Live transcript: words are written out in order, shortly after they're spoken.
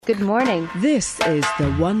Good morning. This is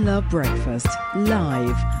the One Love Breakfast,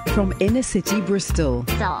 live from inner city Bristol.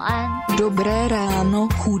 早安 Dobré ráno,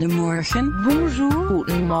 goedemorgen. Bonjour.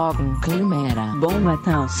 Guten Morgen, Kalmera. Bon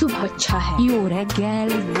matin. Subh अच्छा है. Jó reggel.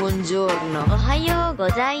 Buongiorno おはようご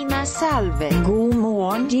ざいます Salve. Good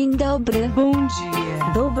morning, dzień dobry. Bom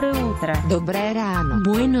dia. Доброе утро. Dobré ráno.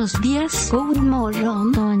 Buenos días คุณหมอร้อ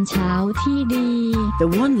งตอนเช้าที่ดี The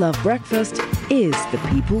One Love Breakfast is the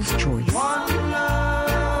people's choice.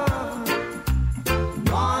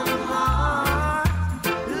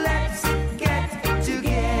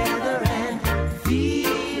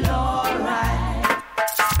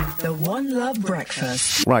 One Love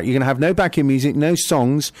Breakfast. Right, you're going to have no backing music, no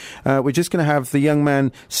songs. We're just going to have the young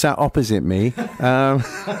man sat opposite me. Why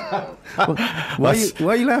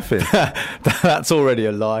are you laughing? That's already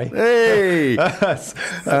a lie. Hey! That's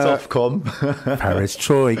Ofcom. Paris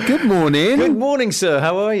Troy, good morning. Good morning, sir.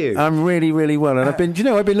 How are you? I'm really, really well. And I've been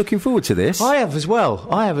looking forward to this. I have as well.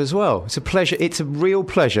 It's a pleasure. It's a real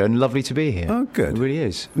pleasure and lovely to be here. Oh, good. It really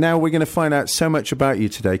is. Now we're going to find out so much about you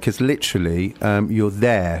today because literally you're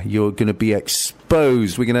there. You're going to be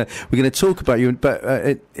exposed. We're going to talk about you, but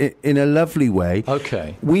in a lovely way.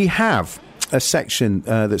 Okay. We have a section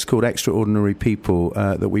that's called Extraordinary People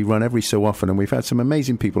that we run every so often, and we've had some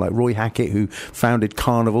amazing people like Roy Hackett, who founded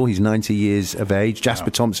Carnival. He's 90 years of age.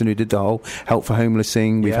 Jasper Thompson, who did the whole Help for Homeless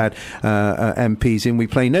thing. We've had MPs in. We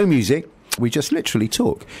play no music. We just literally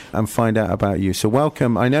talk and find out about you. So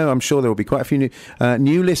welcome. I'm sure there will be quite a few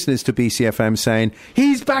new listeners to BCFM saying,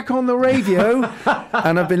 he's back on the radio.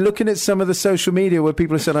 And I've been looking at some of the social media where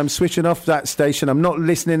people have said, I'm switching off that station. I'm not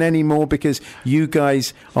listening anymore because you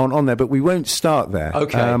guys aren't on there. But we won't start there.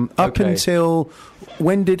 Okay. Up until...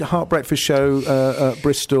 When did Heart Breakfast Show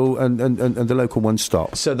Bristol and the local one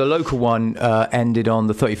stop? So the local one ended on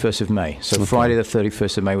the 31st of May. So Okay. Friday the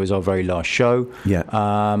 31st of May was our very last show. Yeah.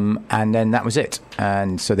 And then that was it.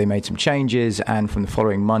 And so they made some changes. And from the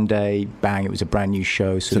following Monday, bang, it was a brand new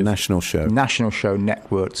show. It's a national show. National show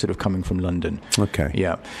network sort of coming from London. Okay.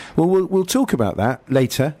 Yeah. Well, we'll talk about that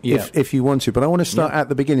later if you want to. But I want to start at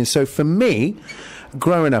the beginning. So for me...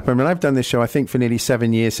 Growing up, I mean, I've done this show, I think, for nearly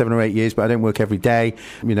 7 or 8 years, but I don't work every day,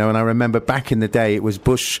 and I remember back in the day, it was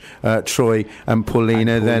Bush, Troy and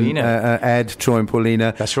Paulina, then Ed, Troy and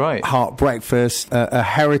Paulina. That's right. Heart Breakfast, a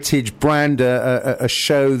heritage brand, a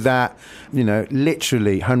show that,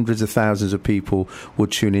 literally hundreds of thousands of people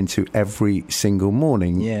would tune into every single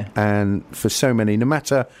morning. Yeah. And for so many, no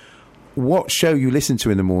matter... what show you listen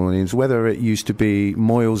to in the mornings, whether it used to be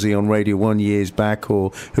Moylesy on Radio 1 years back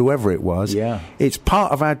or whoever it was, it's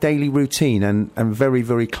part of our daily routine and very,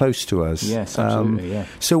 very close to us. Yes, absolutely,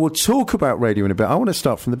 So we'll talk about radio in a bit. I want to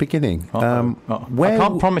start from the beginning. I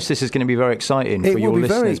can't promise this is going to be very exciting for your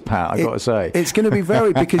listeners, Pat, I've got to say. It's going to be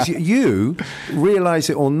very, because you realise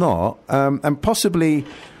it or not, and possibly...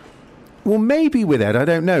 Well, maybe with Ed, I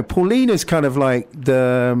don't know. Paulina's kind of like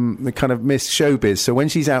the kind of Miss Showbiz. So when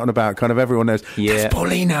she's out and about, kind of everyone knows, that's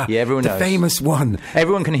Paulina, everyone knows. The famous one.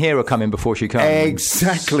 Everyone can hear her coming before she comes.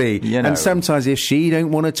 Exactly. And sometimes if she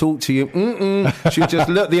don't want to talk to you, she'll just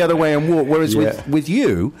look the other way and walk. Whereas with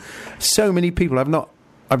you, so many people, I've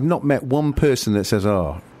not met one person that says,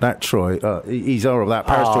 that Troy, he's horrible. That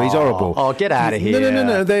Paris Troy, he's horrible. Oh, get out of here.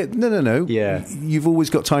 No. Yeah. You've always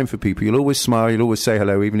got time for people. You'll always smile. You'll always say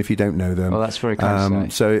hello, even if you don't know them. Well, that's very kind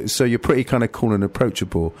to say. So you're pretty kind of cool and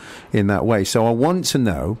approachable in that way. So I want to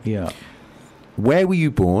know, where were you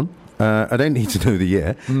born? I don't need to know the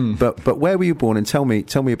year, but where were you born? And tell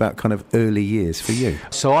me about kind of early years for you.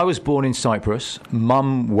 So I was born in Cyprus.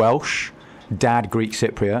 Mum Welsh. Dad, Greek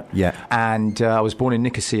Cypriot. Yeah. And I was born in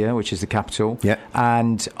Nicosia, which is the capital. Yeah.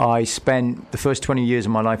 And I spent the first 20 years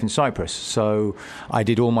of my life in Cyprus. So I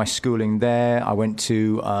did all my schooling there. I went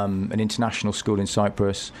to an international school in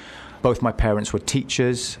Cyprus. Both my parents were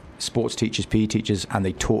teachers, sports teachers, PE teachers, and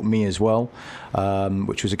they taught me as well,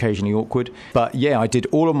 which was occasionally awkward. But yeah, I did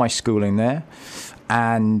all of my schooling there.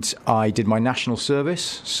 And I did my national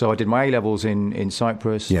service. So I did my A-levels in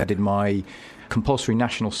Cyprus. Yeah. I did my compulsory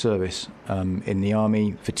national service in the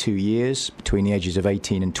army for 2 years between the ages of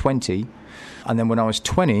 18 and 20. And then when I was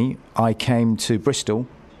 20, I came to Bristol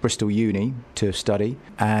Uni to study,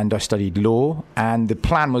 and I studied law. And the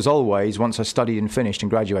plan was always, once I studied and finished and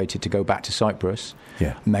graduated, to go back to Cyprus,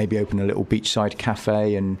 maybe open a little beachside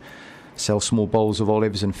cafe and sell small bowls of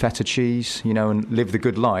olives and feta cheese, and live the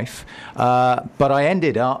good life. But I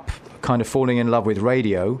ended up kind of falling in love with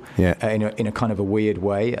radio Yeah. in a kind of a weird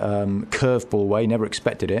way, curveball way, never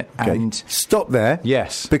expected it. Okay. And Stop there.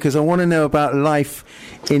 yes. Because I want to know about life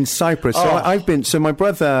in Cyprus. So I've been. So my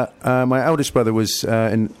brother, my eldest brother, was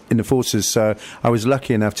in the forces. So I was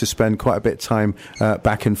lucky enough to spend quite a bit of time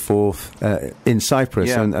back and forth in Cyprus,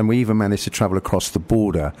 Yeah. and we even managed to travel across the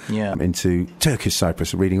border Yeah. into Turkish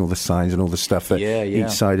Cyprus, reading all the signs and all the stuff that Yeah, yeah.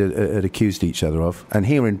 each side had accused each other of. And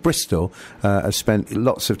here in Bristol, I've spent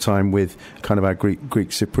lots of time with kind of our Greek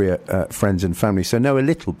Cypriot friends and family. So know a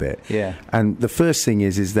little bit. Yeah. And the first thing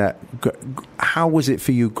is that how was it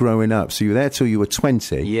for you growing up? So you were there till you were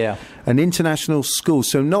 20. Yeah. An international school,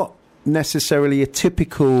 so not necessarily a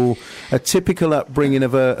typical upbringing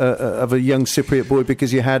of a young Cypriot boy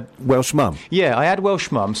because you had Welsh mum. Yeah, I had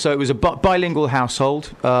Welsh mum, so it was a bilingual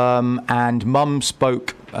household, and mum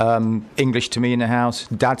spoke English to me in the house,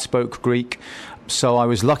 dad spoke Greek. So I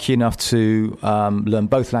was lucky enough to learn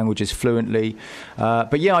both languages fluently.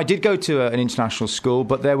 But yeah, I did go to an international school,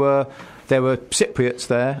 but there were Cypriots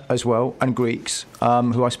there as well, and Greeks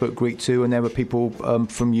who I spoke Greek to, and there were people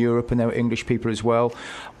from Europe, and there were English people as well.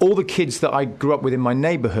 All the kids that I grew up with in my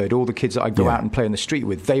neighbourhood, all the kids that I go Yeah. out and play on the street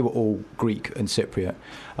with, they were all Greek and Cypriot.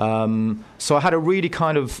 So I had a really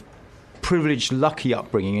kind of privileged, lucky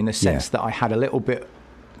upbringing in the sense that I had a little bit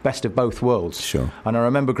best of both worlds. Sure. And I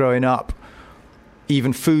remember growing up,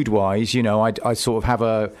 even food-wise, you know, I'd sort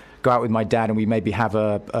of go out with my dad and we maybe have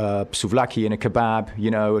a souvlaki and a kebab,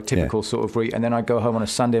 you know, a typical sort of and then I'd go home on a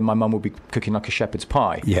Sunday and my mum would be cooking like a shepherd's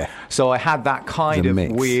pie. Yeah. So I had that kind of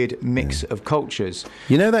mix. weird mix of cultures.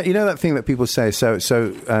 You know that thing that people say. So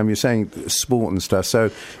you're saying sport and stuff.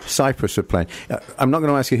 So Cyprus were playing. I'm not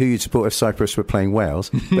going to ask you who you'd support if Cyprus were playing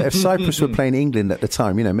Wales, but if Cyprus were playing England at the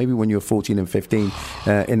time, you know, maybe when you were 14 and 15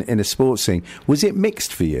 in a sports scene, was it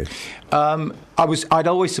mixed for you? I'd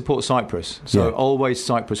always support Cyprus, so Yeah. always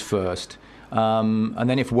Cyprus first. And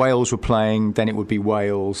then if Wales were playing, then it would be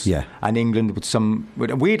Wales. Yeah. And England would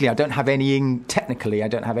weirdly, I don't have any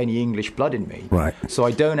English blood in me. Right. So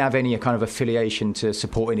I don't have any kind of affiliation to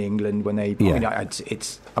supporting England when they. Yeah.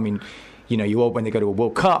 I mean, you know, when they go to a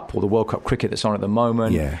World Cup or the World Cup cricket that's on at the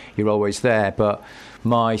moment, Yeah. you're always there. But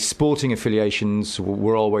my sporting affiliations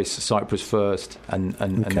were always Cyprus first, and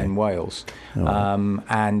then Wales.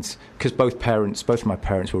 And because both of my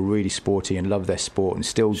parents were really sporty and loved their sport and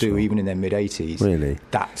still do, even in their mid-80s. Really?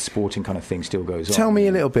 That sporting kind of thing still goes on. Tell me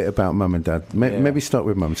a little bit about mum and dad. Maybe start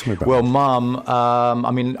with mum. Tell me about Well, mum. mum, I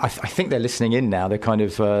mean, I think they're listening in now. They're kind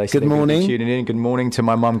of... they said Good morning. Tuning in. Good morning to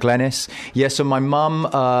my mum, Glenys. Yeah, so my mum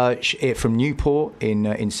from Newport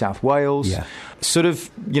in South Wales. Yeah. Sort of,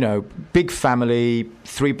 you know, big family,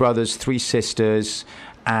 3 brothers, 3 sisters,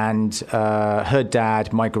 and her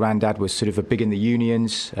dad, my granddad, was sort of big in the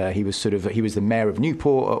unions. He was the mayor of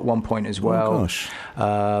Newport at one point as well. Oh, gosh.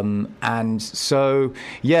 And so,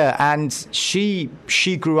 yeah, and she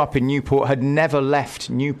grew up in Newport, had never left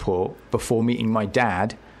Newport before meeting my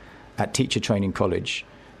dad at Teacher Training College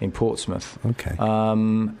in Portsmouth. Okay.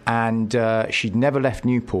 And she'd never left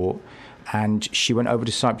Newport. And she went over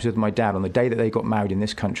to Cyprus with my dad on the day that they got married in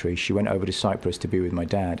this country. She went over to Cyprus to be with my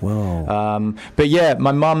dad. Wow. But yeah,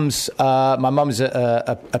 my mum's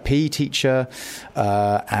a PE teacher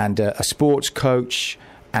and a sports coach,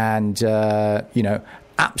 and you know,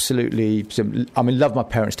 absolutely. I mean, love my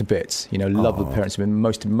parents to bits. You know, love the parents. I mean,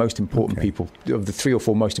 most important people of the 3 or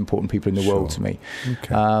 4 most important people in the world to me.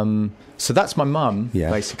 Okay. So that's my mum,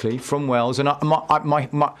 basically, from Wales. And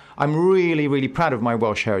I'm really, really proud of my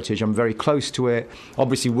Welsh heritage. I'm very close to it.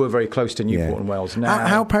 Obviously, we're very close to Newport and Wales now.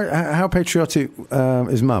 How patriotic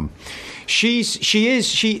is mum?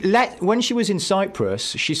 When she was in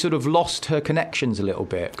Cyprus, she sort of lost her connections a little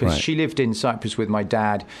bit because she lived in Cyprus with my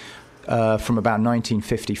dad from about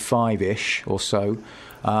 1955-ish or so.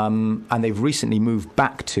 And they've recently moved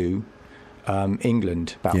back to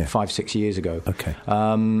England about 5-6 years ago. Okay.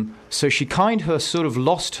 So she sort of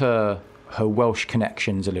lost her Welsh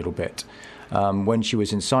connections a little bit when she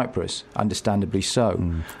was in Cyprus, understandably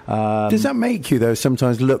so. Does that make you, though,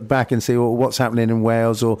 sometimes look back and say, well, what's happening in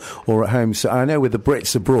Wales or at home? So I know with the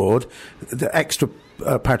Brits abroad, the extra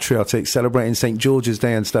patriotic, celebrating St. George's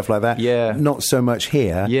Day and stuff like that. Yeah. Not so much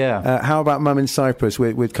here. Yeah. How about mum in Cyprus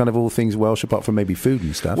with kind of all things Welsh, apart from maybe food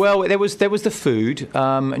and stuff? Well, there was the food,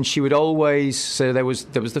 and she would always... So there was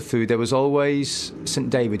the food. There was always St.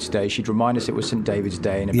 David's Day. She'd remind us it was St. David's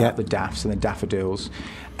Day and about the daffs and the daffodils.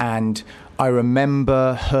 And I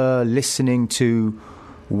remember her listening to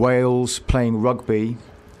Wales playing rugby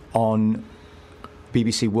on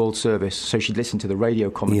BBC World Service. So she'd listen to the radio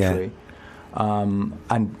commentary. Yeah.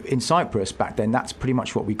 And in Cyprus back then, that's pretty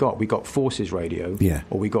much what we got. We got Forces Radio,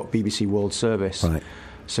 or we got BBC World Service. Right.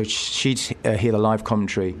 So she'd hear the live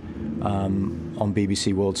commentary on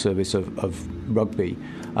BBC World Service of rugby.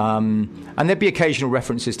 And there'd be occasional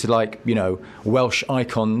references to, like, you know, Welsh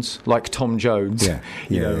icons like Tom Jones,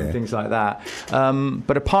 things like that.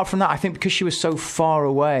 But apart from that, I think because she was so far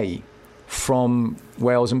away from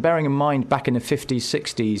Wales, and bearing in mind back in the 50s,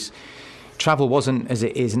 60s, travel wasn't as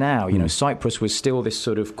it is now. You know, Cyprus was still this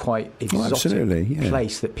sort of quite exotic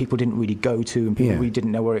place that people didn't really go to, and people really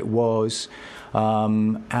didn't know where it was.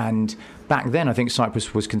 And back then, I think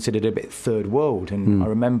Cyprus was considered a bit third world. And I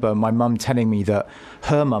remember my mum telling me that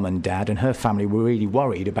her mum and dad and her family were really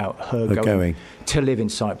worried about her going to live in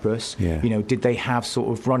Cyprus. Yeah. You know, did they have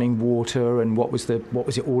sort of running water, and what was it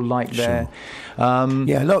all like there?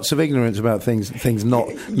 Lots of ignorance about things not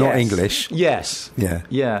English. Yes.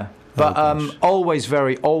 Yeah. But always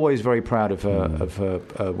very proud of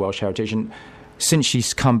her Welsh heritage. And since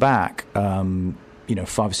she's come back,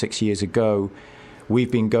 5 or 6 years ago, we've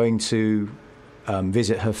been going to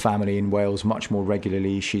visit her family in Wales much more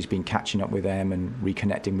regularly. She's been catching up with them and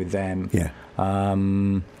reconnecting with them. Yeah.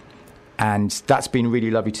 And that's been really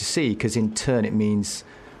lovely to see, because in turn it means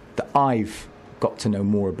that I've got to know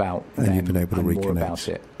more about them, and you've been able to reconnect, more about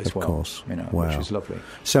it as well. Of course. Wow. Which is lovely.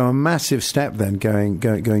 So a massive step then, going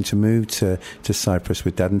to move to Cyprus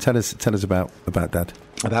with Dad. And tell us about Dad.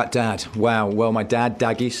 About Dad. Wow. Well, my dad,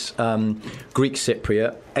 Dagis, Greek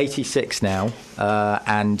Cypriot, 86 now,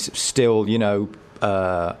 and still,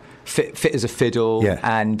 fit as a fiddle,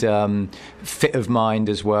 and fit of mind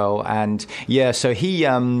as well. And so he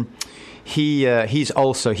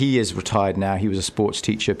is retired now. He was a sports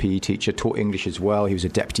teacher, PE teacher, taught English as well. He was a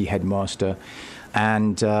deputy headmaster.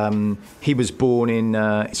 And he was born in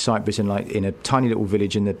Cyprus in a tiny little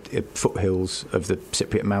village in the foothills of the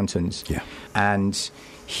Cypriot Mountains. Yeah. And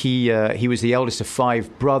he was the eldest of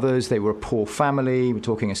 5 brothers. They were a poor family. We're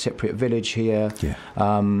talking a Cypriot village here. Yeah.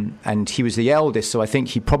 And he was the eldest, so I think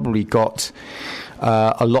he probably got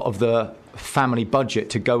a lot of the family budget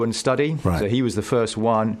to go and study. Right. So he was the first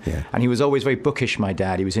one. Yeah. And he was always very bookish, my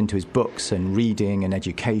dad. He was into his books and reading and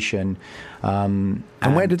education. And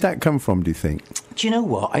where did that come from, do you think? Do you know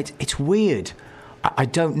what? It's weird. I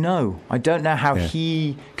don't know. I don't know how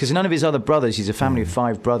because none of his other brothers, he's a family of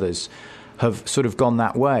 5 brothers, have sort of gone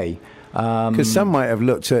that way. Because some might have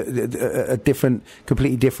looked at a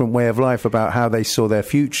completely different way of life about how they saw their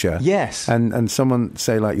future. Yes. And someone,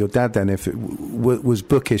 say like your dad then, if it was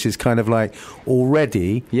bookish, is kind of like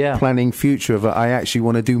already planning future of I actually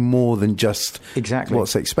want to do more than just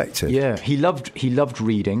what's expected. Yeah. He loved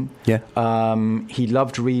reading. Yeah. He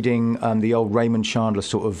loved reading the old Raymond Chandler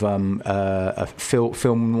sort of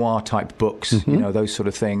film noir type books, those sort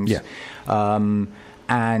of things. Yeah.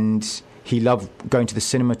 And he loved going to the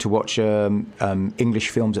cinema to watch English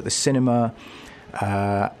films at the cinema.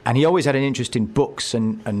 And he always had an interest in books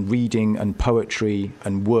and reading and poetry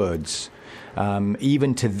and words.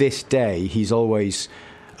 Even to this day, he's always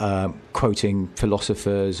quoting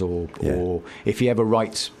philosophers or if he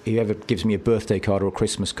ever gives me a birthday card or a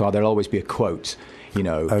Christmas card, there'll always be a quote.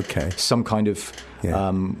 Some kind of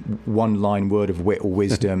one-line word of wit or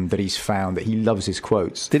wisdom that he's found, that he loves his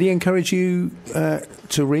quotes. Did he encourage you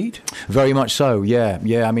to read? Very much so, yeah.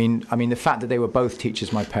 I mean, the fact that they were both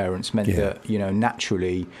teachers, my parents, meant that,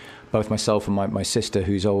 naturally, both myself and my sister,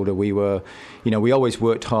 who's older, we were, we always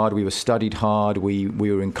worked hard, we were studied hard, we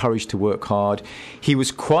were encouraged to work hard. He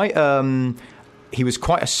was quite a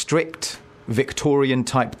strict Victorian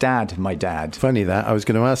type dad, my dad. Funny that. I was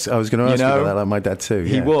going to ask you about that, like my dad too.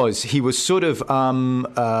 Yeah. He was sort of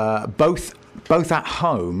both at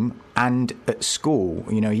home and at school.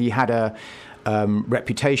 He had a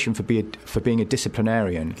reputation for being a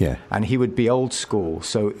disciplinarian. Yeah. And he would be old school.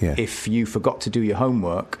 So if you forgot to do your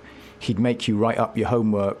homework, he'd make you write up your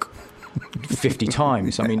homework 50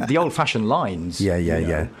 times. I mean, the old-fashioned lines. Yeah.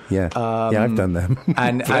 I've done them.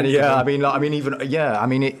 and at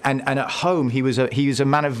home he was a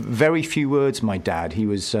man of very few words. My dad.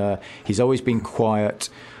 He's always been quiet.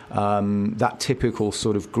 That typical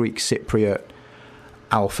sort of Greek Cypriot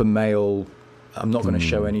alpha male. I'm not going to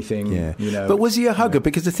show anything. Yeah. But was he a hugger?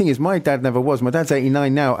 Because the thing is, my dad never was. My dad's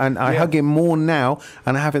 89 now, and I hug him more now,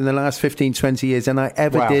 and I have in the last 15, 20 years than I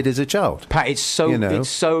ever did as a child. Pat, it's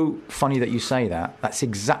so funny that you say that. That's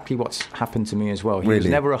exactly what's happened to me as well. He was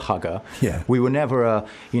never a hugger. Yeah. We were never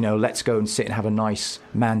let's go and sit and have a nice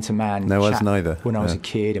man-to-man chat. Us neither. When I was a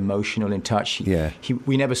kid, emotional, in touch.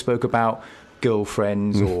 We never spoke about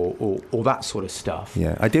girlfriends or that sort of stuff.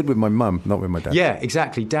 Yeah, I did with my mum, not with my dad. Yeah,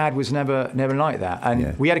 exactly. Dad was never like that.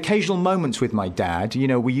 And we had occasional moments with my dad.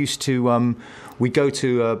 We used to we go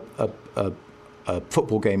to a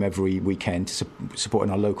football game every weekend,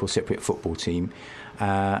 supporting our local Cypriot football team.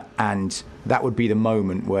 and that would be the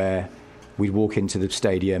moment where we'd walk into the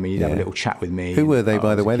stadium and you'd have a little chat with me. Who were they,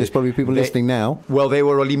 by the way? There's probably people listening now. Well, they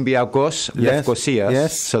were Olympiakos Lefkosias.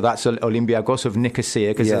 Yes. So that's Olympiakos of Nicosia,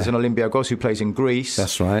 because there's an Olympiakos who plays in Greece.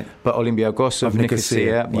 That's right. But Olympiakos of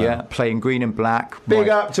Nicosia, wow. playing green and black. Big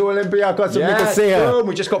up to Olympiakos of Nicosia. Boom,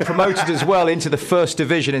 we just got promoted as well into the first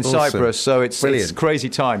division in Cyprus. So it's crazy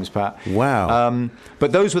times, Pat. Wow.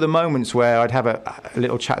 But those were the moments where I'd have a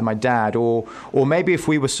little chat with my dad, or maybe if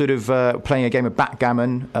we were sort of playing a game of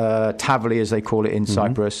backgammon, tavoli as they call it in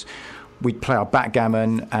Cyprus, we'd play our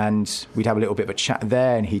backgammon and we'd have a little bit of a chat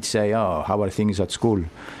there, and he'd say, "Oh, how are things at school,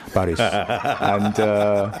 Paris?" And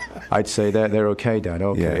I'd say, they're okay, Dad.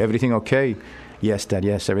 Okay. Everything okay? Yes, Dad,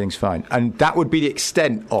 yes, everything's fine. And that would be the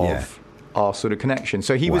extent of our sort of connection.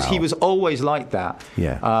 So he was always like that.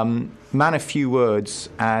 Man of few words,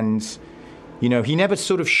 and he never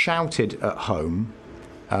sort of shouted at home.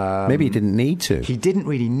 Maybe he didn't need to. He didn't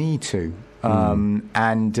really need to.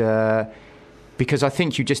 Because I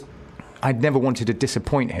think I'd never wanted to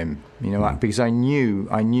disappoint him, because I knew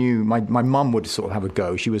my mum would sort of have a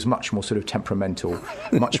go. She was much more sort of temperamental,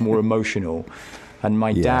 much more emotional. And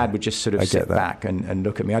my dad would just sort of sit back and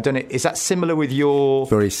look at me. I don't know, is that similar with your...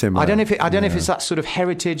 Very similar. I don't know if it's that sort of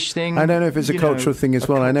heritage thing. I don't know if it's a cultural thing as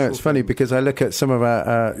well. I know it's funny because I look at some of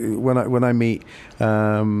our... when I meet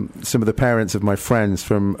some of the parents of my friends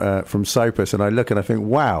from Cyprus, and I look and I think,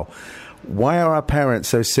 wow... Why are our parents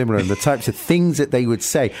so similar in the types of things that they would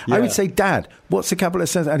say? I would say, Dad, what's a couple of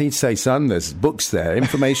sentences? And he'd say, son, there's books there.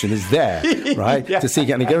 Information is there, right? To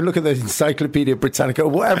seek out. And he'd go, look at the Encyclopedia Britannica or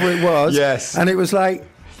whatever it was. Yes. And it was like,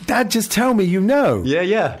 Dad, just tell me,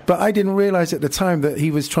 Yeah. But I didn't realise at the time that he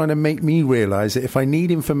was trying to make me realise that if I need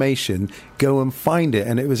information, go and find it.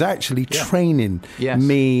 And it was actually training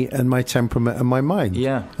me and my temperament and my mind.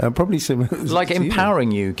 Yeah. Probably similar. Like empowering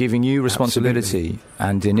you, giving you responsibility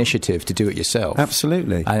and initiative to do it yourself.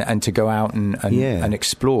 Absolutely. And to go out and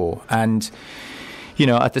explore. And,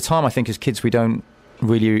 at the time, I think as kids, we don't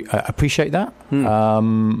really appreciate that.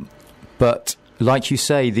 But like you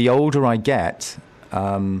say, the older I get...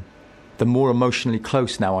 the more emotionally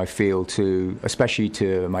close now I feel especially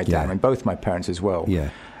to my dad and both my parents as well.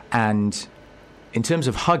 Yeah. And in terms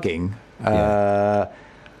of hugging,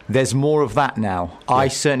 there's more of that now. Yeah. I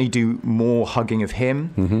certainly do more hugging of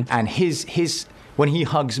him, and his when he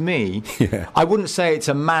hugs me, I wouldn't say it's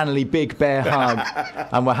a manly big bear hug,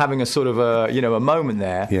 and we're having a sort of a moment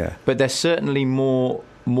there. Yeah. But there's certainly more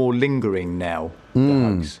lingering now. The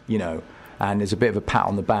hugs, and there's a bit of a pat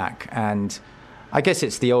on the back and. I guess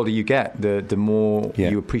it's the older you get, the more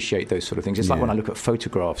you appreciate those sort of things. It's like when I look at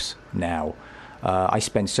photographs now, I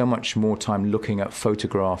spend so much more time looking at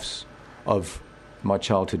photographs of my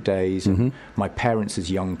childhood days and my parents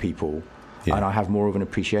as young people, and I have more of an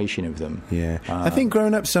appreciation of them. Yeah, I think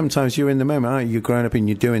growing up, sometimes you're in the moment, aren't you? You're growing up and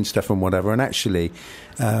you're doing stuff and whatever, and actually,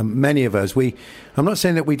 many of us, I'm not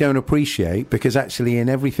saying that we don't appreciate, because actually in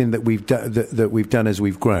everything that we've that we've done as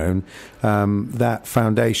we've grown, that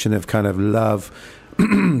foundation of kind of love,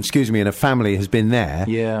 excuse me, and a family has been there.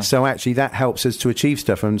 Yeah. So actually that helps us to achieve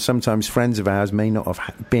stuff, and sometimes friends of ours may not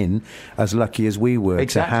have been as lucky as we were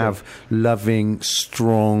to have loving,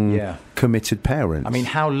 strong, committed parents. I mean,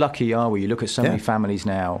 how lucky are we? You look at so many families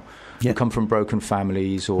now who come from broken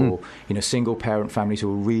families or single parent families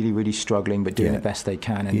who are really, really struggling but doing the best they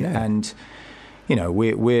can, and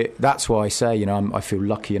we're that's why I say, I feel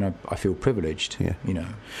lucky and I feel privileged. Yeah.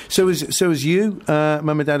 So as you,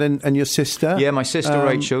 Mum and Dad, and your sister? Yeah, my sister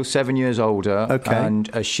Rachel, 7 years older. Okay.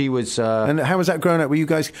 And she was. And how was that growing up? Were you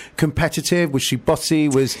guys competitive? Was she bossy?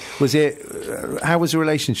 Was it? How was the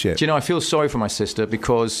relationship? Do you know? I feel sorry for my sister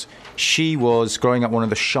because she was growing up one of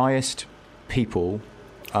the shyest people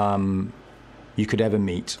you could ever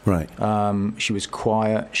meet. Right. She was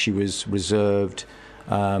quiet. She was reserved.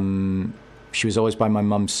 She was always by my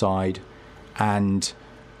mum's side, and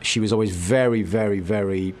she was always very, very,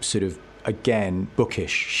 very sort of, again,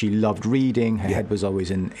 bookish. She loved reading. Her head was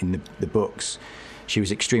always in the books. She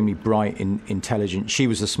was extremely bright, intelligent. She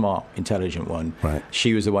was the smart, intelligent one. Right.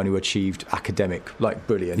 She was the one who achieved academic,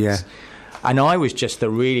 brilliance. Yeah. And I was just the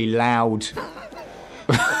really loud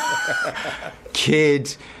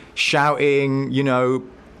kid, shouting,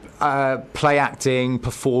 play acting,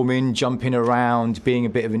 performing, jumping around, being a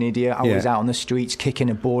bit of an idiot. I was out on the streets kicking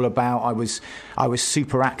a ball about. I was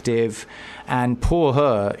super active, and poor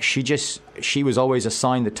her, she was always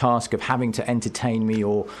assigned the task of having to entertain me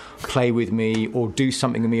or play with me or do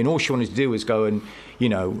something with me, and all she wanted to do was go and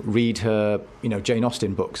read her, Jane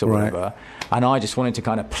Austen books or Right. whatever. And I just wanted to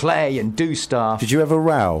kind of play and do stuff. Did you ever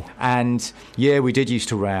row? And yeah, we did used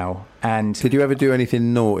to row. And Did you ever do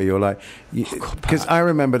anything naughty or like? Because I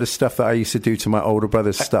remember the stuff that I used to do to my older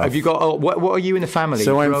brother's stuff. have you got? What are you in the family?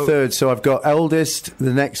 So I'm Bro- third. So I've got eldest,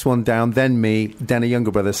 the next one down, then me, then a younger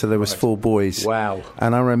brother. So there was 4 boys. Wow.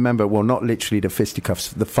 And I remember, well, not literally the fisticuffs,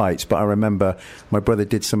 the fights, but I remember my brother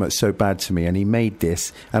did something so bad to me, and he made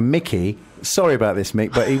this. And Mickey, sorry about this,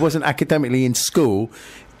 Mick, but he wasn't academically in school.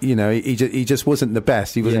 He just wasn't the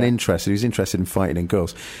best. He wasn't interested. He was interested in fighting in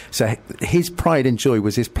girls. So his pride and joy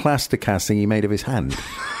was his plaster casting he made of his hand.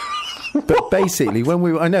 But basically,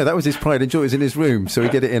 I know that was his pride and joy. It was in his room, so he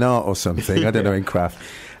did it in art or something. I don't know, in craft.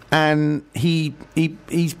 And he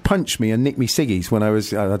punched me and nicked me ciggies when I was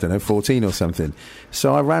 14 or something.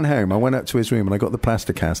 So I ran home. I went up to his room and I got the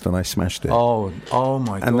plaster cast and I smashed it. Oh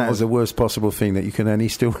my God! And that is the worst possible thing that you can. And he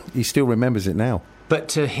still remembers it now. But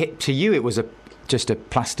to you, it was just a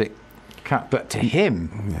plastic cap. But to him,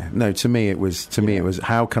 Yeah. No, to me it was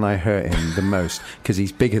how can I hurt him the most, because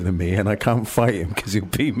he's bigger than me and I can't fight him because he'll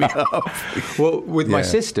beat me up. well, with my Yeah.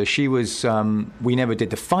 sister, she was. We never did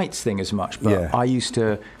the fights thing as much, but Yeah. I used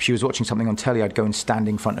to. If she was watching something on telly, I'd go and stand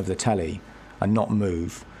in front of the telly and not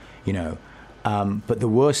move, But the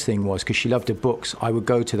worst thing was, because she loved her books, I would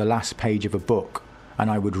go to the last page of a book and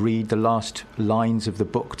I would read the last lines of the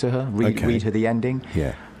book to her, read her the ending.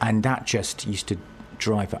 Yeah. And that just used to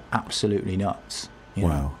drive her absolutely nuts. you know.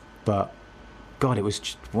 Wow. But God, it was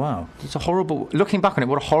just, wow. It's a horrible. Looking back on it,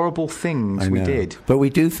 what horrible things I we know. did. But we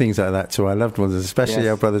do things like that to our loved ones, especially Yes.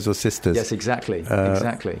 our brothers or sisters. Yes, exactly.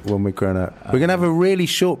 Exactly. When we're grown up. We're going to have a really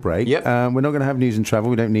short break. Yep. We're not going to have news and travel.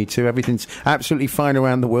 We don't need to. Everything's absolutely fine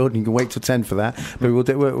around the world, and you can wait till 10 for that. But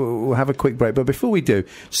we'll have a quick break. But before we do,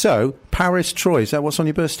 so Paris Troy, is that what's on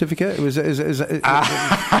your birth certificate?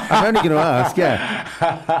 I'm only going to ask,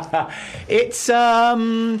 yeah.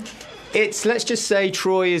 It's let's just say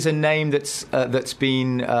Troy is a name that's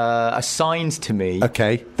been assigned to me.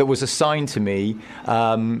 Okay. That was assigned to me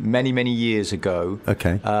many years ago.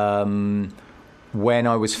 Okay. When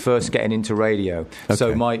I was first getting into radio. So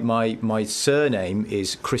Okay. my surname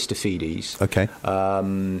is Christofides. Okay.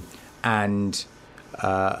 And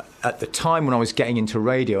at the time when I was getting into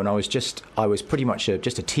radio, and I was pretty much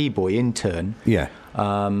just a T-boy intern. Yeah.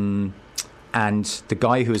 And the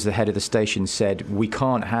guy who was the head of the station said, we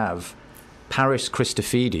can't have Paris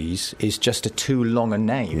Christofides is just too long a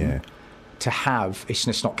name. Yeah. To have,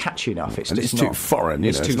 it's not catchy enough. It's And just it's not, too foreign.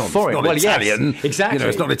 It's too foreign. It's not Italian. Yes, exactly.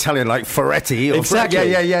 It's not Italian like Ferretti. Or Exactly.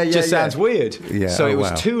 Yeah. Just sounds weird. Yeah, So it was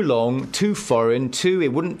wow. too long, too foreign,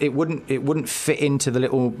 it wouldn't fit into the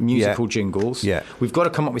little musical jingles. Yeah. We've got to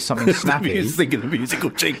come up with something snappy. He was thinking of musical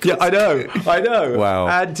jingles. Yeah, I know. Wow.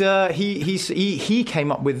 And he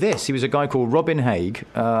came up with this. He was a guy called Robin Haig.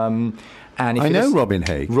 And if I you know listen- Robin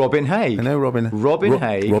Haig. Robin Haig. I know Robin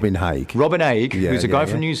Haig. Robin Haig. Robin Haig, Yeah, who's a guy yeah,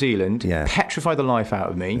 from yeah. New Zealand, Yeah. petrified the life out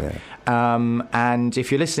of me. Yeah. And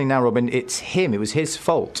if you're listening now, Robin, it's him. It was his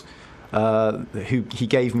fault. Who he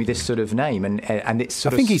gave me this sort of name, and it's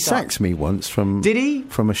sort I think of he stuck. sacked me once from. Did he?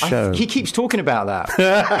 From a show. He keeps talking about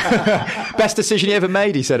that. Best decision he ever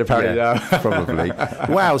made, he said, apparently. Yeah, now. probably.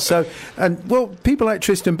 Wow. So, people like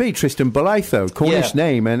Tristan B, Tristan Blytho, Cornish Yeah.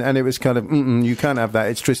 name, and it was kind of, you can't have that.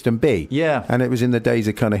 It's Tristan B. Yeah. And it was in the days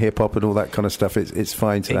of kind of hip hop and all that kind of stuff. It's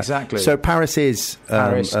fine to Exactly. that. So Paris is.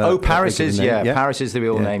 Paris. Paris a is, good name. Paris is the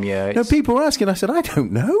real name, yeah. No, It's- people were asking. I said, I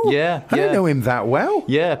don't know. Yeah, I don't yeah. know him that well.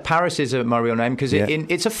 Yeah, Paris is my real name because Yeah.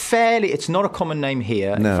 it's not a common name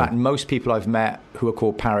here. No. In fact, most people I've met who are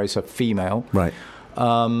called Paris are female. Right.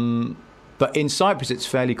 But in Cyprus, it's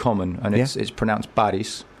fairly common, and it's pronounced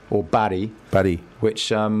Baris or Bari, Buddy. which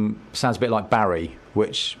sounds a bit like Barry,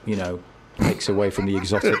 which takes away from the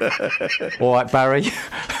exotic. All right, Barry.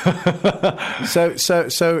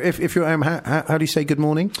 So if you're how do you say good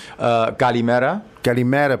morning? Galimera.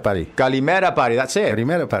 Galimera, buddy. Galimera, Barry. That's it.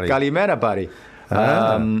 Galimera, Barry. Galimera, Barry.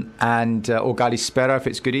 Or Galispera if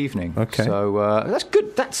it's good evening. Okay. So that's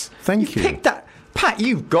good. Thank you. Picked that. Pat,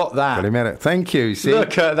 you've got that. Galimera. Thank you. See?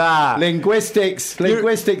 Look at that. Linguistics,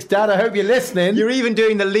 Dad. I hope you're listening. You're even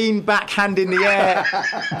doing the lean back hand in the air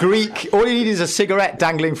Greek. All you need is a cigarette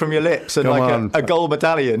dangling from your lips and Come on. a gold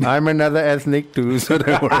medallion. I'm another ethnic too, so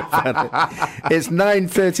don't worry about it. It's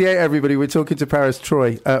 9:38, everybody. We're talking to Paris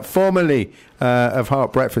Troy, formerly of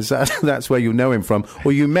Heart Breakfast, that's where you'll know him from.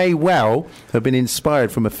 Or you may well have been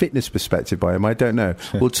inspired from a fitness perspective by him. I don't know.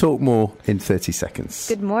 We'll talk more in 30 seconds.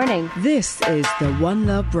 Good morning. This is the One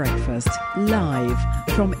Love Breakfast, live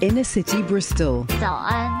from Inner City Bristol. 早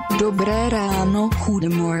安 Dobré ráno.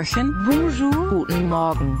 Goedemorgen. Bonjour. Guten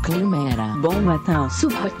Morgen, Kalmera. Bon matin.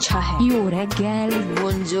 सुबह अच्छा है Jó reggel.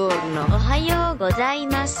 Buongiorno おはようござい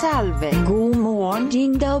ます Salve. God morgon.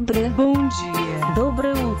 Dzień dobry. Bom dia.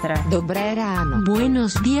 Dobre utro. Dobré ráno.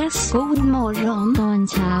 Buenos días กูดมอรอนตอน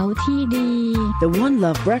เช้าที่ดี The One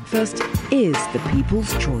Love Breakfast is the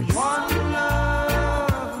people's choice.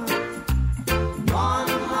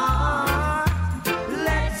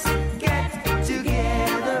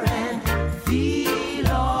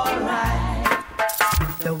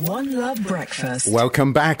 The One Love Breakfast.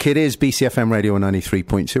 Welcome back. It is BCFM Radio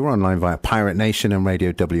 93.2. We're online via Pirate Nation and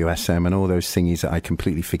Radio WSM and all those thingies that I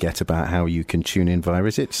completely forget about how you can tune in via.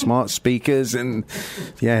 Is it smart speakers and,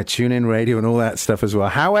 tune in radio and all that stuff as well.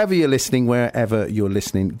 However you're listening, wherever you're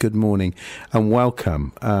listening, good morning and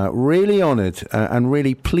welcome. Really honoured and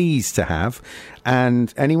really pleased to have.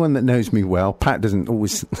 And anyone that knows me well, Pat doesn't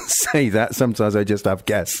always say that. Sometimes I just have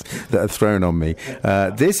guests that are thrown on me.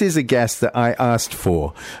 This is a guest that I asked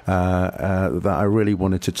for, that I really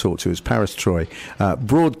wanted to talk to, is Paris Troy,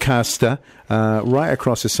 broadcaster right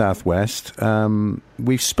across the southwest.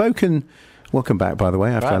 We've spoken. Welcome back, by the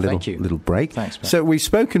way, after our little break. Thanks, Pat. So we've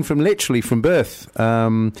spoken from birth,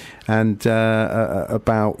 and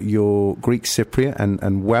about your Greek Cypriot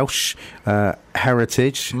and Welsh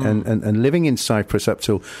heritage and living in Cyprus up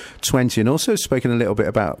till 20, and also spoken a little bit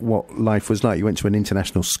about what life was like. You went to an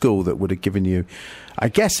international school that would have given you, I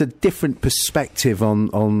guess, a different perspective on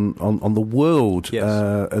the world, Yes.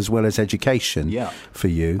 As well as education for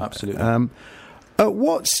you. Absolutely. At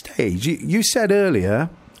what stage? You said earlier,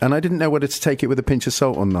 and I didn't know whether to take it with a pinch of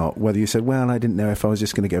salt or not, whether you said, well, I didn't know if I was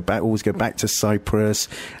just going to always go back to Cyprus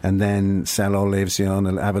and then sell olives,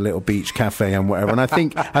 and have a little beach cafe and whatever. And I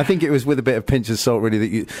think it was with a bit of pinch of salt,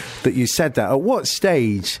 really, that you said that. At what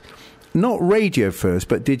stage, not radio first,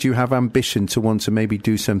 but did you have ambition to want to maybe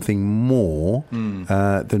do something more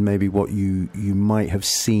than maybe what you might have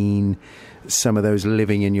seen some of those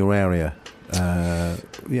living in your area? When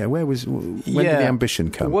did the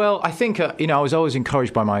ambition come? Well, I think I was always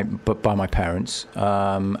encouraged by my parents,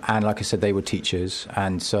 and like I said, they were teachers,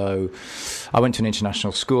 and so I went to an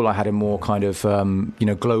international school. I had a more kind of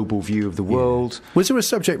global view of the world. Was there a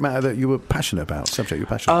subject matter that you were passionate about?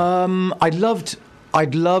 I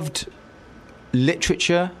loved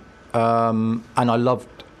literature, and I loved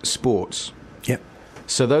sports. Yep.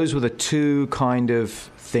 So those were the two kind of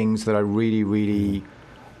things that I really, really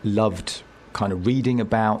loved. Kind of reading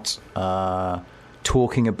about,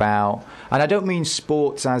 talking about, and I don't mean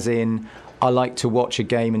sports as in I like to watch a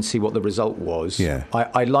game and see what the result was. Yeah,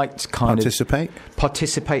 I liked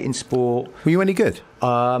participate in sport. Were you any good?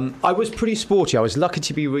 I was pretty sporty. I was lucky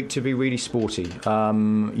to be really sporty.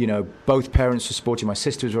 Both parents were sporty. My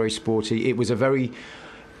sister was very sporty. It was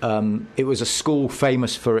a school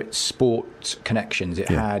famous for its sport connections. It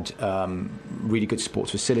had really good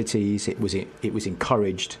sports facilities. It was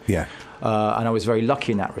encouraged. Yeah. And I was very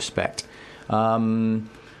lucky in that respect.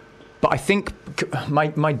 But I think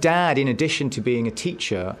my dad, in addition to being a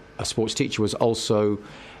sports teacher, was also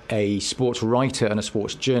a sports writer and a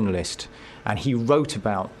sports journalist. And he wrote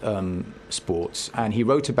about sports, and he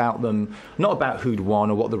wrote about them, not about who'd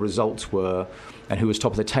won or what the results were and who was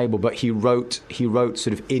top of the table, but he wrote sort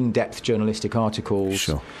of in-depth journalistic articles.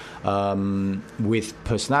 Sure. With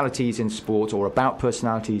personalities in sports or about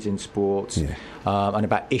personalities in sports, and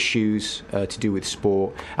about issues to do with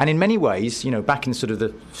sport. And in many ways, back in sort of the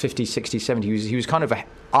 50s, 60s, 70s, he was kind of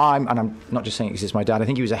I'm not just saying because it's my dad, I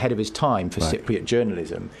think he was ahead of his time for Cypriot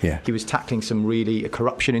journalism. Yeah. He was tackling some really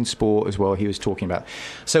corruption in sport as well, he was talking about.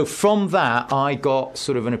 So from that, I got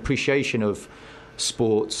sort of an appreciation of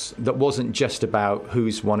sports that wasn't just about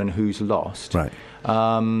who's won and who's lost. Right.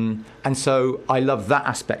 And so I love that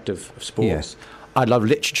aspect of sports. Yeah. I love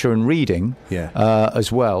literature and reading as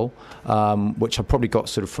well, which I probably got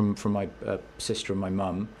sort of from my sister and my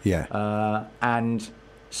mum. Yeah. And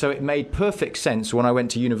so it made perfect sense when I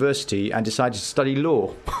went to university and decided to study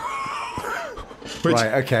law.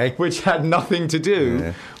 Which had nothing to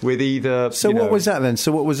do with either. So what was that then?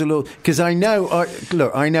 So what was the law? Because I know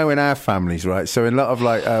in our families, right? So in a lot of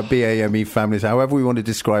like BAME families, however we want to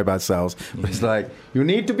describe ourselves, it's like you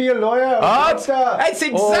need to be a lawyer. It's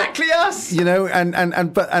exactly us. And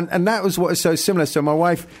that was what was so similar. So my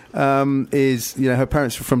wife is, her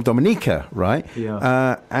parents were from Dominica, right?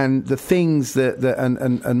 Yeah. And the things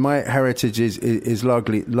and my heritage is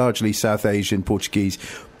largely South Asian, Portuguese,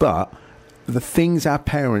 but the things our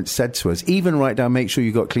parents said to us, even right down, make sure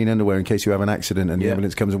you got clean underwear in case you have an accident and the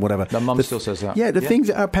ambulance comes and whatever. My mum still says that. Yeah, the things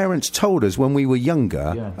that our parents told us when we were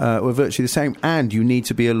younger were virtually the same. And you need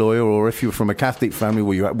to be a lawyer, or if you were from a Catholic family,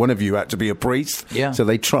 one of you had to be a priest. Yeah. So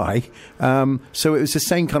they try. So it was the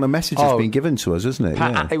same kind of messages being given to us, wasn't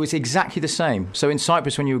it? It was exactly the same. So in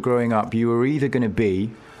Cyprus, when you were growing up, you were either going to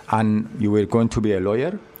be, and you were going to be a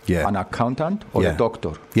lawyer, an accountant, or a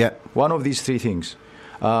doctor. Yeah. One of these three things.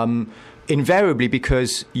 Invariably,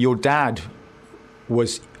 because your dad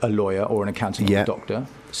was a lawyer or an accountant or a doctor.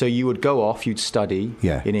 So you would go off, you'd study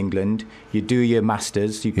in England, you'd do your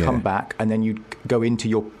masters, you'd come back, and then you'd go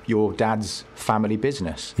into your dad's family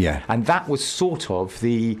business. Yeah. And that was sort of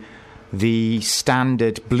the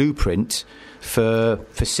standard blueprint for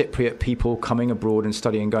Cypriot people coming abroad and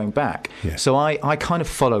studying and going back. Yeah. So I kind of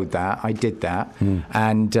followed that. I did that.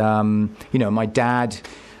 And, my dad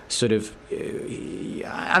sort of,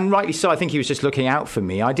 and rightly so, I think he was just looking out for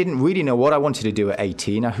me. I didn't really know what I wanted to do at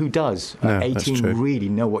 18. Now, who does at 18 really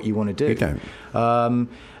know what you want to do? You don't.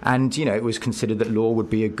 And, it was considered that law would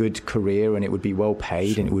be a good career and it would be well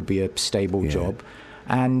paid and it would be a stable job.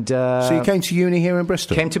 And so you came to uni here in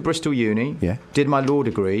Bristol? Came to Bristol Uni, did my law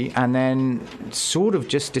degree, and then sort of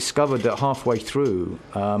just discovered that halfway through,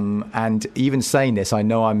 and even saying this, I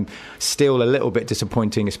know I'm still a little bit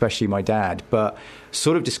disappointing, especially my dad, but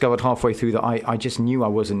sort of discovered halfway through that I just knew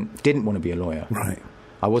didn't want to be a lawyer. Right.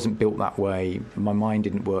 I wasn't built that way. My mind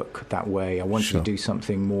didn't work that way. I wanted to do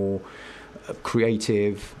something more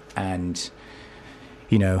creative and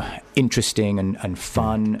interesting and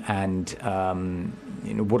fun, and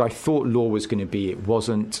what I thought law was going to be, it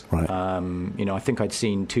wasn't. Right. I think I'd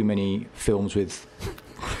seen too many films with,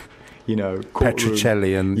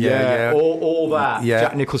 Petrocelli and all that. Yeah.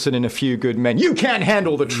 Jack Nicholson and A Few Good Men. You can't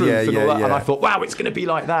handle the truth and all that. And I thought, wow, it's going to be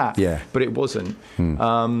like that. Yeah. But it wasn't.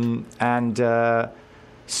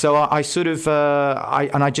 So I sort of,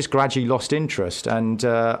 I just gradually lost interest, and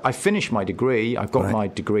I finished my degree. I got my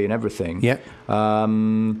degree and everything. Yeah. I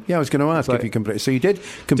was going to ask if you completed. So you did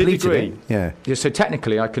complete it. Yeah. So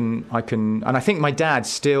technically, I can, and I think my dad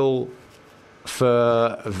still,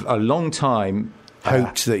 for a long time,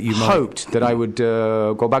 hoped that I would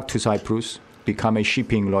go back to Cyprus, become a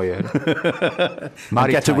shipping lawyer.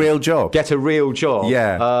 Get a real job.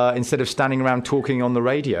 Yeah. Instead of standing around talking on the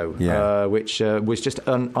radio, which was just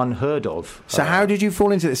unheard of. So how did you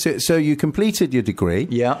fall into this? So you completed your degree.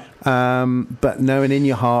 Yeah. But knowing in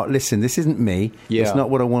your heart, listen, this isn't me. Yeah. It's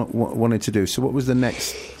not what I wanted to do. So what was the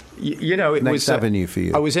next... it next was avenue for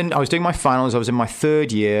you. I was doing my finals. I was in my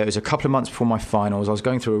third year. It was a couple of months before my finals. I was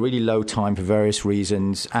going through a really low time for various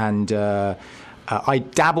reasons, and I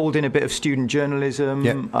dabbled in a bit of student journalism,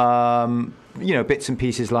 bits and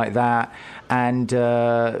pieces like that, and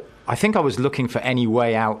I think I was looking for any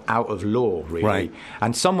way out of law, really. Right.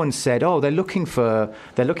 And someone said, "Oh, they're looking for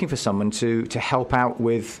someone to help out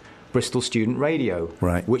with Bristol Student Radio,"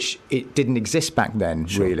 right? Which it didn't exist back then,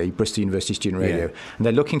 really. Bristol University Student Radio, and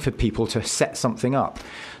they're looking for people to set something up.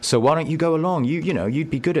 So why don't you go along? You'd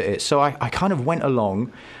be good at it. So I kind of went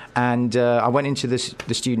along. And I went into the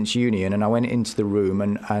Students' Union, and I went into the room,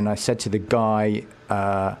 and I said to the guy,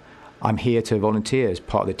 I'm here to volunteer as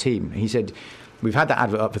part of the team. He said, we've had that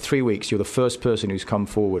advert up for 3 weeks. You're the first person who's come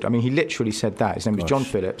forward. I mean, he literally said that. His name was John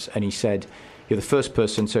Phillips, and he said, you're the first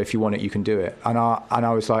person, so if you want it, you can do it. And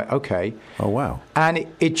I was like, okay. Oh, wow. And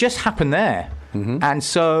it just happened there. Mm-hmm. And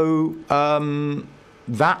so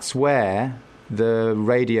that's where the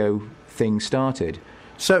radio thing started.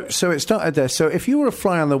 So it started there. So if you were a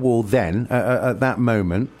fly on the wall then, at that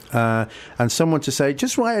moment, and someone to say,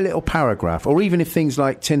 just write a little paragraph, or even if things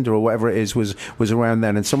like Tinder or whatever it is was around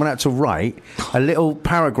then, and someone had to write a little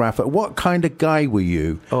paragraph, what kind of guy were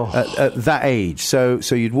you at that age? So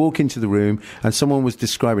you'd walk into the room and someone was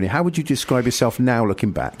describing it. How would you describe yourself now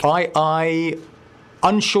looking back? I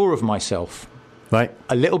unsure of myself. Right.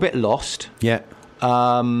 A little bit lost. Yeah.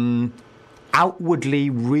 Outwardly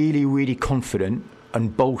really, really confident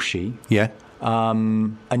and bolshy,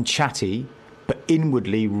 and chatty, but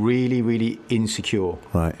inwardly really, really insecure.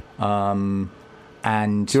 Right.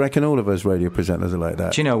 And do you reckon all of us radio presenters are like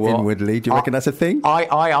that? Do you know what? Inwardly, do you reckon that's a thing?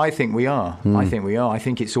 I think we are. I think we are. I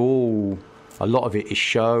think it's all. A lot of it is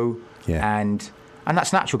show, and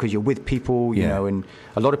that's natural because you're with people, you know, and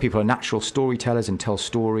a lot of people are natural storytellers and tell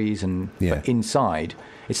stories, but inside.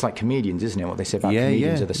 It's like comedians, isn't it? What they say about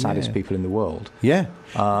comedians are the saddest people in the world. Yeah.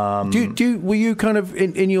 Were you kind of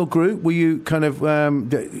in your group? Were you kind of?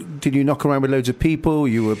 Did you knock around with loads of people?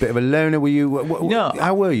 You were a bit of a loner. Were you? No.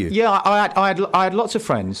 How were you? Yeah, I had lots of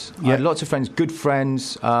friends. I had lots of friends, good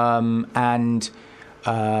friends, and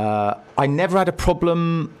I never had a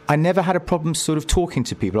problem. I never had a problem sort of talking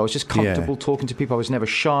to people. I was just comfortable talking to people. I was never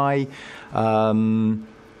shy.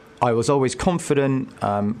 I was always confident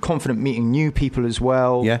meeting new people as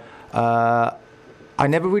well. Yeah. I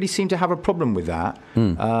never really seemed to have a problem with that.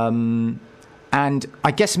 And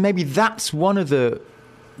I guess maybe that's one of the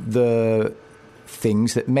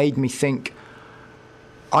things that made me think,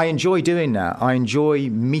 I enjoy doing that. I enjoy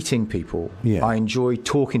meeting people. Yeah. I enjoy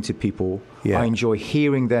talking to people. Yeah. I enjoy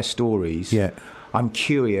hearing their stories. Yeah. I'm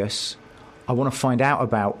curious. I want to find out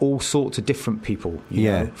about all sorts of different people, you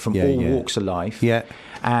know, from all walks of life. Yeah.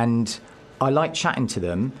 And I like chatting to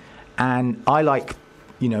them, and I like,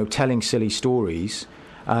 you know, telling silly stories,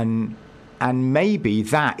 and maybe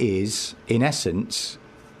that is, in essence,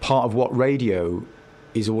 part of what radio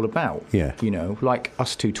is all about. Yeah. You know, like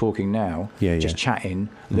us two talking now, just chatting,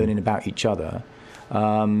 learning about each other.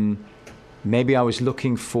 Maybe I was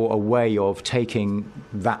looking for a way of taking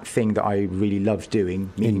that thing that I really loved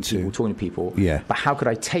doing, meeting people, talking to people. Yeah. But how could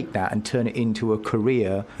I take that and turn it into a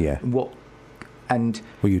career? Yeah. And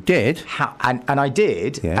well, you did. And I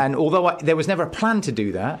did. Yeah. And although there was never a plan to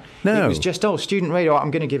do that, No. it was just, student radio, I'm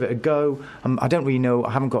going to give it a go. I don't really know. I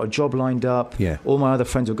haven't got a job lined up. Yeah. All my other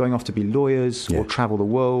friends are going off to be lawyers or travel the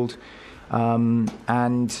world.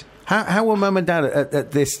 And how were Mum and Dad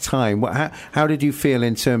at this time? How did you feel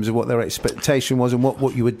in terms of what their expectation was and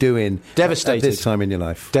what you were doing? Devastated. At this time in your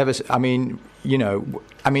life. I mean,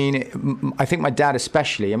 I think my dad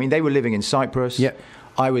especially. I mean, they were living in Cyprus. Yeah.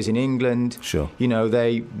 I was in England. Sure. You know,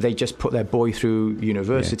 they just put their boy through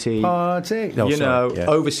university. Yeah. Party. No,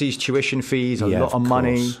 overseas tuition fees, a lot of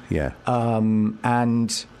money. Yeah.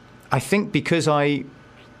 And I think because I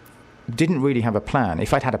didn't really have a plan.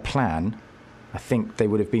 If I'd had a plan, I think they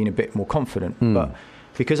would have been a bit more confident. But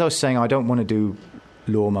because I was saying I don't want to do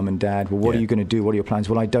law, Mum and Dad, well, what are you going to do? What are your plans?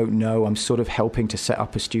 Well, I don't know. I'm sort of helping to set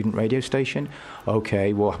up a student radio station.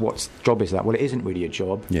 Okay, well, what job is that? Well, it isn't really a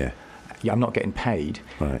job. Yeah. I'm not getting paid,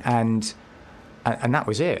 right. and that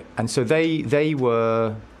was it. And so they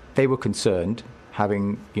were concerned,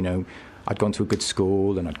 having, you know, I'd gone to a good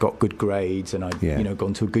school and I'd got good grades and I'd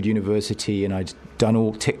gone to a good university and I'd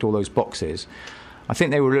ticked all those boxes. I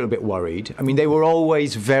think they were a little bit worried. I mean, they were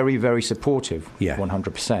always very, very supportive,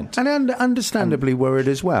 100%. And understandably worried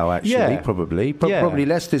as well, actually, probably. Probably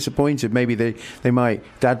less disappointed. Maybe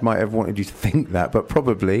Dad might have wanted you to think that, but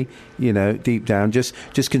probably, you know, deep down, just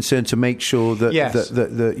concerned to make sure that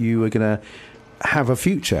that you were going to have a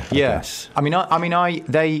future, I guess.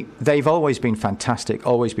 They've always been fantastic,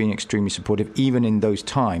 always been extremely supportive, even in those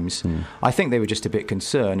times. I think they were just a bit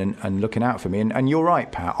concerned and looking out for me. And you're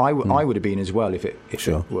right, Pat, I would have been as well if it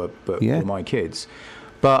were my kids.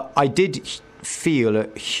 But I did feel a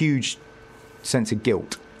huge sense of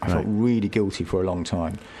guilt. I felt really guilty for a long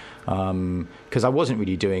time. Because I wasn't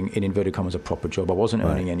really doing, in inverted commas, a proper job. I wasn't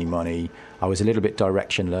earning any money. I was a little bit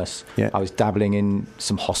directionless. I was dabbling in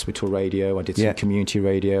some hospital radio. I did some community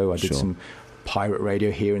radio. I did some pirate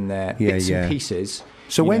radio here and there, bits and pieces.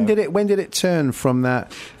 So when did it turn from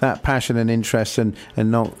that passion and interest and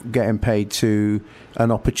not getting paid to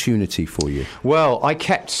an opportunity for you? Well, I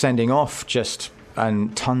kept sending off tons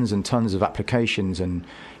and tons of applications and,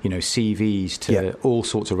 you know, CVs to all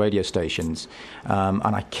sorts of radio stations.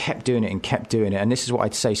 And I kept doing it. And this is what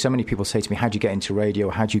I'd say. So many people say to me, how do you get into radio?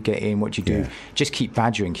 How do you get in? What do you do? Just keep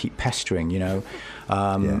badgering, keep pestering, you know.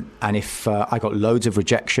 And if I got loads of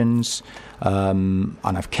rejections, and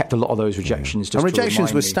I've kept a lot of those rejections. Just and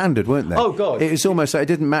rejections were standard, weren't they? Oh, God. It was almost like, it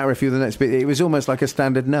didn't matter if you were the next bit. It was almost like a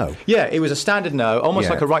standard no. Yeah, it was a standard no, almost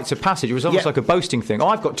like a rites of passage. It was almost like a boasting thing. Oh,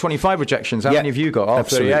 I've got 25 rejections. How many have you got? Oh,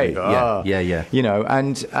 absolutely. 38. Yeah. You know,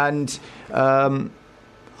 and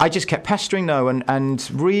I just kept pestering though, and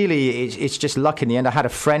really it's just luck in the end. I had a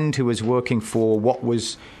friend who was working for what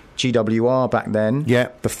was GWR back then,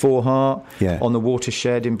 before Heart, on the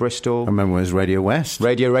Watershed in Bristol. I remember it was Radio West.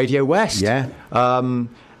 Radio West. Yeah.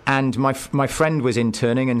 And my friend was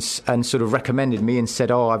interning and sort of recommended me and said,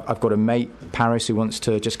 I've got a mate, Paris, who wants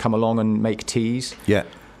to just come along and make teas. Yeah.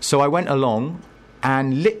 So I went along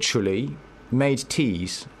and literally made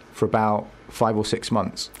teas for about 5 or 6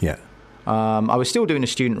 months. Yeah. I was still doing a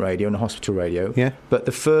student radio and a hospital radio. Yeah. But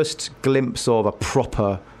the first glimpse of a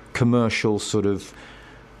proper commercial sort of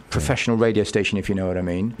professional radio station, if you know what I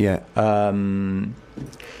mean,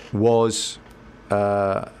 was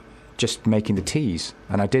just making the teas.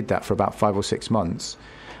 And I did that for about 5 or 6 months.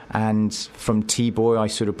 And from tea boy, I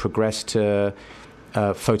sort of progressed to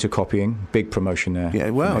photocopying, big promotion there. Yeah,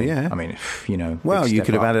 well, yeah. I mean, you know. Well, you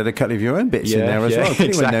could have added a couple of your own bits in there as well,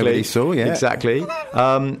 couldn't you, when nobody saw, Exactly.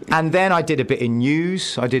 And then I did a bit in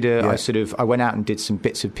news. I went out and did some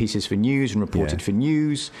bits and pieces for news and reported for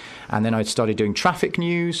news. And then I started doing traffic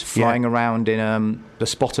news, flying around in the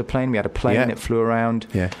spotter plane. We had a plane that flew around.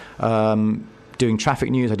 Doing traffic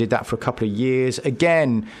news. I did that for a couple of years.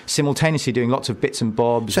 Again, simultaneously doing lots of bits and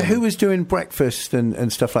bobs. So who was doing breakfast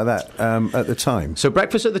and stuff like that at the time? So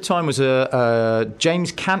breakfast at the time was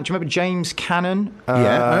James Cannon. Do you remember James Cannon?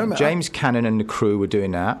 James Cannon and the crew were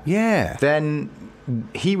doing that. Yeah. Then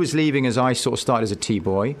he was leaving as I sort of started as a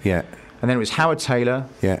T-boy. Yeah. And then it was Howard Taylor.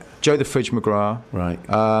 Yeah. Joe the Fridge McGrath. Right.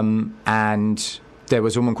 And there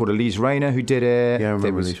was a woman called Elise Rayner who did it. Yeah, I remember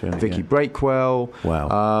there was Elise Rayner, Vicky Breakwell.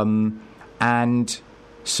 Wow. And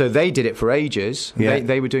so they did it for ages. Yeah.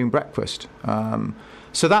 They were doing breakfast.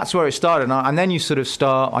 So that's where it started. And then you sort of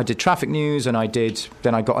start, I did traffic news, and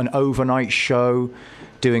then I got an overnight show,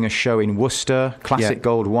 doing a show in Worcester, Classic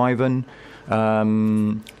Gold Wyvern,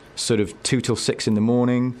 sort of 2 till 6 in the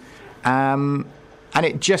morning. And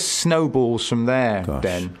it just snowballs from there. Gosh.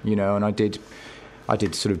 Then, you know, and I did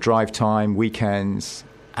sort of drive time, weekends.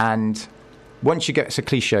 And once you get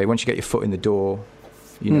your foot in the door,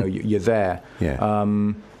 you know, you're there. Yeah.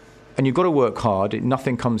 And you've got to work hard.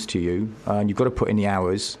 Nothing comes to you. And you've got to put in the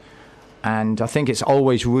hours. And I think it's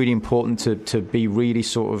always really important to be really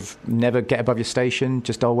sort of never get above your station.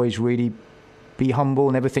 Just always really be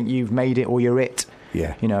humble. Never think you've made it or you're it.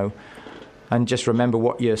 Yeah. You know, and just remember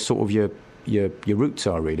what your sort of your roots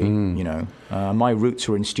are, really. You know, my roots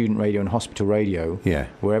were in student radio and hospital radio,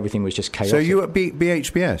 where everything was just chaotic. So you were at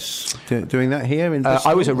BHBS doing that here in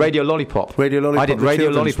I was at Radio Lollipop. Radio Lollipop. I did Radio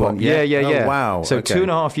Lollipop. Yeah. Oh, wow. So okay.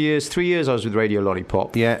 2.5 years, 3 years I was with Radio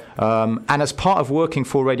Lollipop. Yeah. And as part of working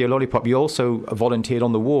for Radio Lollipop, you also volunteered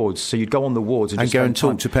on the wards. So you'd go on the wards and just go and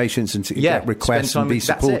talk to patients and get requests and be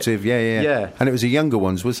supportive. Yeah. And it was the younger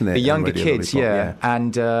ones, wasn't it? The younger kids,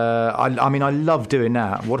 And I mean, I love doing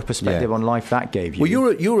that. What a perspective on life that gave you.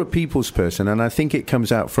 Well, you're a people's person, and I think it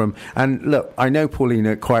comes out from. And look, I know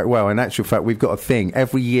Paulina quite well. In actual fact, we've got a thing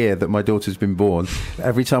every year that my daughter's been born.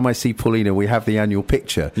 Every time I see Paulina, we have the annual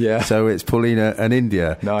picture. Yeah. So it's Paulina and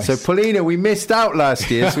India. Nice. So Paulina, we missed out last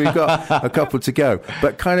year, so we've got a couple to go.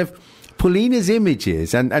 But kind of. Paulina's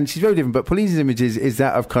images, and she's very different, but Paulina's images is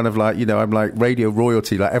that of kind of like, you know, I'm like radio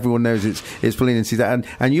royalty, like everyone knows it's Paulina and sees that,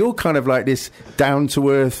 and you're kind of like this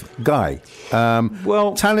down-to-earth guy.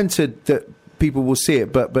 Well, talented that people will see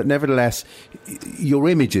it, but nevertheless, your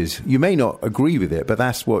images, you may not agree with it, but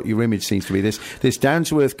that's what your image seems to be, this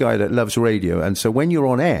down-to-earth guy that loves radio, and so when you're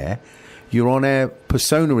on air, your on-air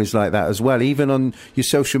persona is like that as well. Even on your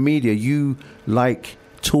social media, you like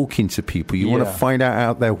talking to people. You want to find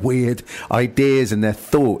out their weird ideas and their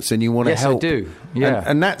thoughts, and you want to help. Yes, I do. Yeah,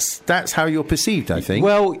 and that's how you're perceived, I think.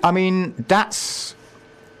 Well, I mean, it's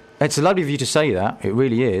lovely of you to say that. It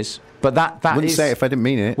really is. But that wouldn't say it if I didn't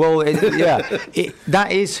mean it. Well,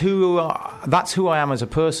 that's who I am as a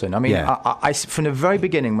person. I mean, I from the very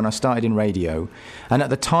beginning when I started in radio, and at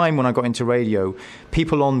the time when I got into radio,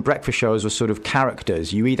 people on breakfast shows were sort of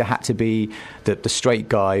characters. You either had to be the straight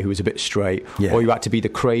guy who was a bit straight, or you had to be the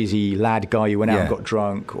crazy lad guy who went out and got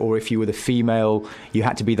drunk, or if you were the female, you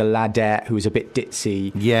had to be the ladette who was a bit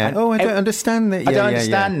ditzy. Yeah. And I don't understand that. I don't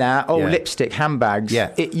understand that. Oh, lipstick, handbags.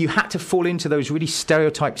 Yeah. You had to fall into those really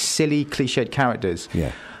stereotyped, silly, cliched characters.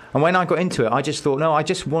 Yeah. And when I got into it, I just thought, no, I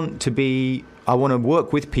want to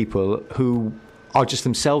work with people who are just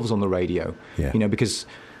themselves on the radio. Yeah. You know, because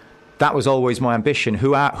that was always my ambition.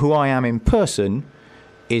 Who I am in person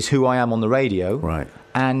is who I am on the radio. Right.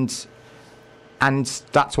 And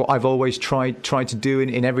that's what I've always tried to do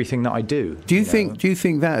in everything that I do. Do you think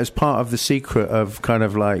that is part of the secret of kind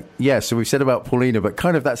of like, so we've said about Paulina, but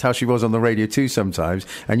kind of that's how she was on the radio too sometimes,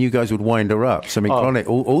 and you guys would wind her up. So I mean, Chronic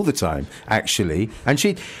all the time, actually.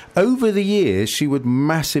 And over the years, she would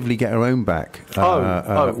massively get her own back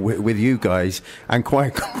with you guys, and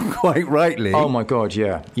quite rightly. Oh my God,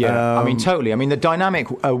 yeah. I mean, totally. I mean, the dynamic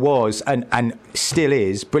was and still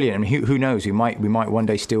is brilliant. I mean, who knows? We might one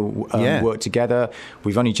day still work together.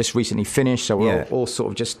 We've only just recently finished, so we're all sort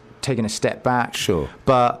of just taking a step back. Sure.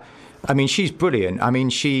 But I mean, she's brilliant. I mean,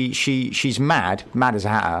 she's mad as a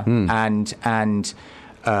hatter, and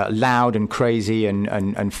loud and crazy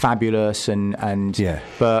and fabulous and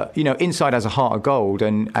but you know, inside has a heart of gold,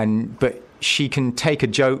 but she can take a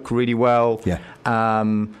joke really well.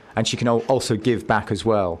 And she can also give back as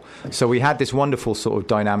well. So we had this wonderful sort of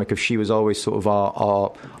dynamic of she was always sort of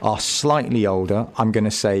our slightly older, I'm going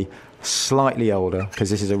to say slightly older, because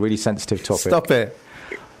this is a really sensitive topic. Stop it.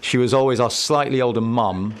 She was always our slightly older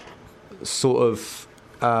mum, sort of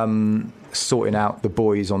sorting out the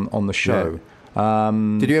boys on the show.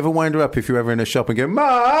 Did you ever wind her up if you're ever in a shop and go,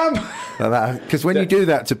 Mom? Because when you do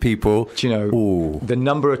that to people, do you know, the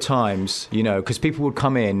number of times, you know, because people would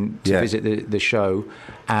come in to visit the show,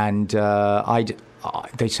 and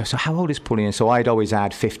they'd say, so how old is Pauline? And so I'd always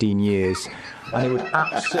add 15 years, and it would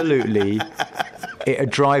absolutely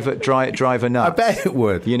it'd drive her nuts. I bet it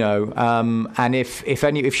would. You know, and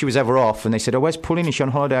if she was ever off, and they said, "Oh, where's Pauline? Is she on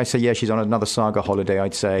holiday?" I say, "Yeah, she's on another Saga holiday."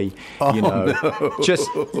 I'd say, just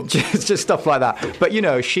stuff like that. But you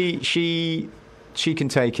know, she can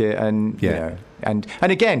take it, and you know, and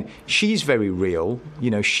again, she's very real.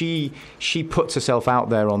 You know, she puts herself out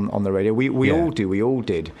there on the radio. We all do. We all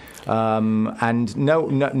did. And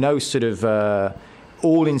no sort of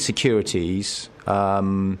all insecurities.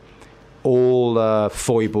 All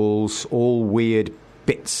foibles, all weird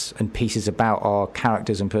bits and pieces about our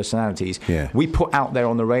characters and personalities, we put out there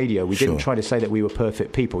on the radio. We didn't try to say that we were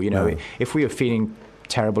perfect people. You know, if we were feeling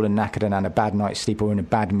terrible and knackered and had a bad night's sleep or in a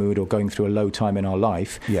bad mood or going through a low time in our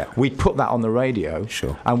life, we'd put that on the radio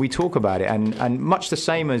and we talk about it. And much the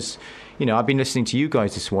same as, you know, I've been listening to you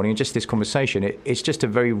guys this morning and just this conversation, it's just a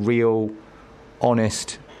very real,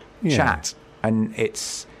 honest chat. And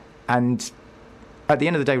at the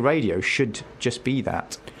end of the day, radio should just be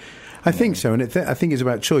that. I think so, and I think it's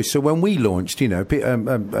about choice. So when we launched, you know,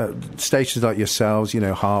 stations like yourselves, you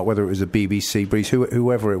know, Heart, whether it was the BBC, Breeze,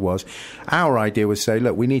 whoever it was, our idea was say,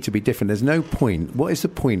 look, we need to be different. There's no point. What is the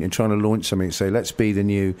point in trying to launch something and say, let's be the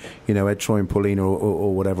new, you know, Ed, Troy and Pauline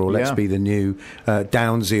or whatever, or let's be the new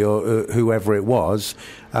Downsy or whoever it was.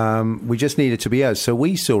 We just needed to be us. So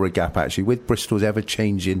we saw a gap, actually, with Bristol's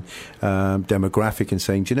ever-changing demographic and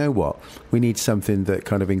saying, do you know what? We need something that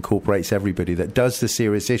kind of incorporates everybody, that does the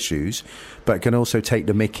serious issues, but can also take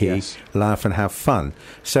the mickey, laugh and have fun.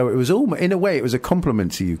 So it was in a way, it was a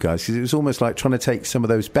compliment to you guys, because it was almost like trying to take some of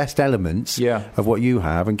those best elements of what you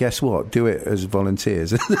have, and guess what? Do it as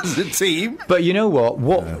volunteers, as a team. But you know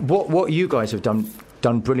what you guys have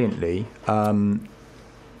done brilliantly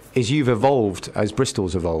is you've evolved as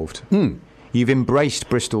Bristol's evolved. You've embraced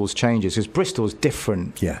Bristol's changes, because Bristol's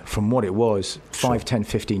different from what it was 5, 10,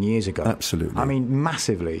 15 years ago. Absolutely. I mean,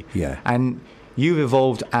 massively. Yeah. And you've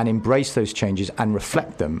evolved and embraced those changes and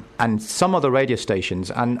reflect them. And some other radio stations,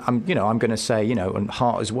 and I'm going to say, you know, and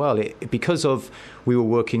Heart as well, because of we were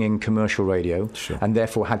working in commercial radio and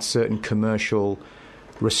therefore had certain commercial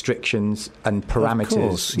restrictions and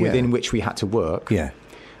parameters within which we had to work.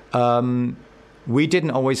 We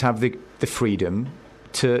didn't always have the freedom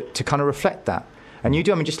to kind of reflect that. And you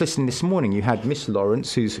do. I mean, just listening this morning, you had Miss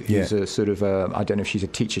Lawrence, who's a sort of I don't know if she's a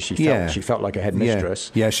teacher. She felt like a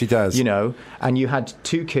headmistress. Yeah, she does. You know, and you had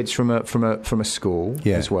 2 kids from a school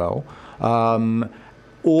as well,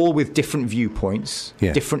 all with different viewpoints,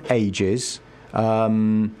 different ages,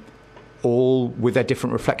 all with their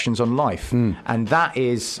different reflections on life, and that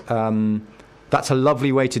is. That's a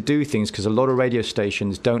lovely way to do things, because a lot of radio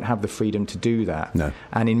stations don't have the freedom to do that. No.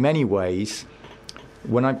 And in many ways,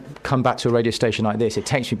 when I come back to a radio station like this, it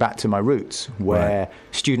takes me back to my roots, where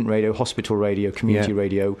student radio, hospital radio, community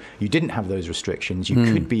radio, you didn't have those restrictions. You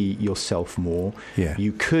could be yourself more.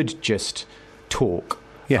 You could just talk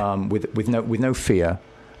with no fear.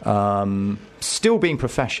 Still being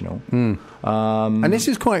professional. And this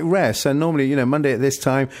is quite rare. So normally, you know, Monday at this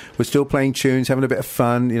time, we're still playing tunes, having a bit of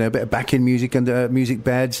fun, you know, a bit of back-in music under music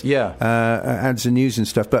beds, ads and news and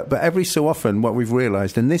stuff. But every so often, what we've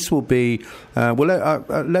realised, and this will be, we'll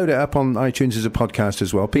load it up on iTunes as a podcast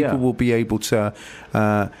as well. People will be able to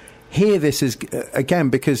hear this again,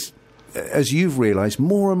 because as you've realised,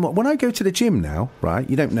 more and more, when I go to the gym now, right,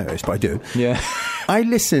 you don't notice, but I do. I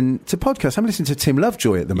listen to podcasts. I'm listening to Tim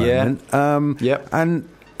Lovejoy at the moment. And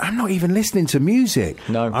I'm not even listening to music.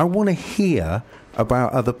 No. I want to hear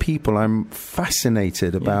about other people. I'm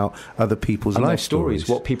fascinated about other people's life stories.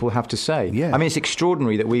 What people have to say. Yeah. I mean, it's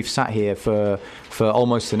extraordinary that we've sat here for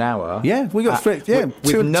almost an hour. Yeah, we got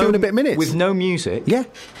two and a bit minutes. With no music. Yeah.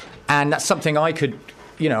 And that's something I could...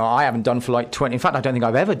 You know, I haven't done for like 20... In fact, I don't think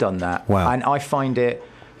I've ever done that. Wow. And I find it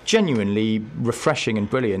genuinely refreshing and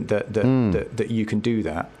brilliant that you can do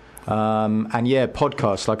that. And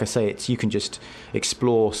podcasts, like I say, you can just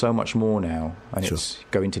explore so much more now, and it's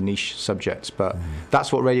go into niche subjects. But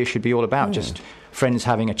that's what radio should be all about, just friends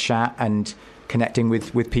having a chat and connecting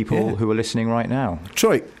with people who are listening right now.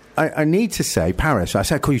 Troy, I need to say, Paris,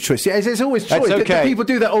 I call you Troy. Yeah, it's always Troy. That's okay. People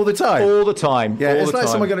do that all the time. All the time. Yeah, it's like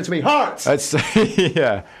someone going to me, Heart!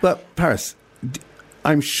 But Paris,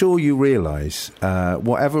 I'm sure you realise,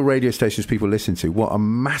 whatever radio stations people listen to, what a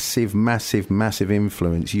massive, massive, massive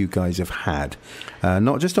influence you guys have had,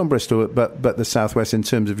 not just on Bristol, but the South West in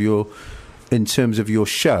terms of your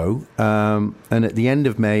show. And at the end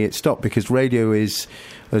of May, it stopped because radio is,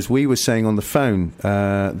 as we were saying on the phone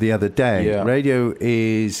the other day, radio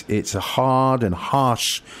it's a hard and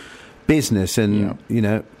harsh business, and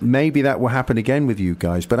maybe that will happen again with you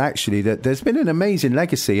guys, but actually there's been an amazing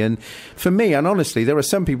legacy. And for me, and honestly, there are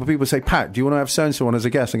some people say, Pat, do you want to have so-and-so on as a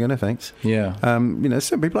guest? I go, no thanks.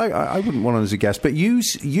 Some people I wouldn't want on as a guest, but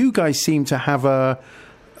you guys seem to have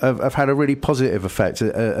had a really positive effect,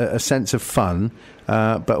 a sense of fun,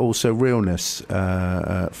 but also realness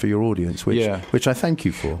for your audience, which I thank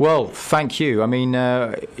you for. Well, thank you. I mean,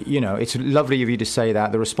 it's lovely of you to say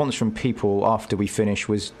that. The response from people after we finished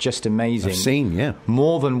was just amazing. I've seen,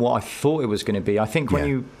 more than what I thought it was going to be. I think when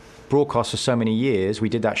you broadcast for so many years, we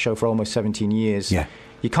did that show for almost 17 years. Yeah.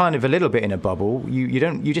 You're kind of a little bit in a bubble.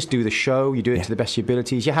 You just do the show. You do it to the best of your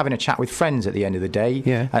abilities. You're having a chat with friends at the end of the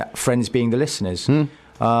day. Friends being the listeners.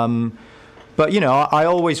 But, I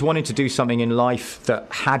always wanted to do something in life that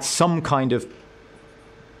had some kind of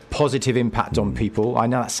positive impact on people. I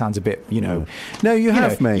know that sounds a bit, No, you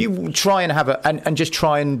have, mate. You try and have and just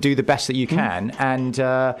try and do the best that you can. And,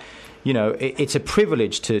 it's a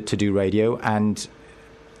privilege to do radio, and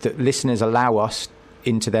that listeners allow us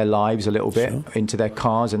into their lives a little bit, into their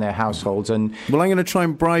cars and their households. And well, I'm going to try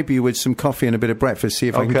and bribe you with some coffee and a bit of breakfast, see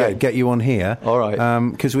if I can get you on here. All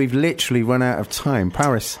right. Because we've literally run out of time.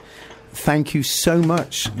 Paris, thank you so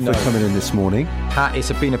much for coming in this morning. Pat,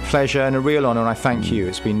 it's been a pleasure and a real honour, and I thank you.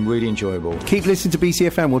 It's been really enjoyable. Keep listening to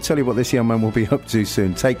BCFM. We'll tell you what this young man will be up to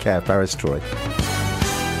soon. Take care, Paris Troy.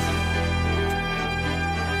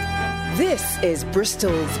 This is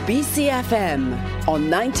Bristol's BCFM on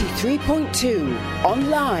 93.2,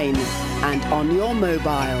 online and on your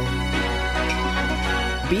mobile.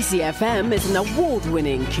 BCFM is an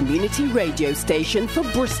award-winning community radio station for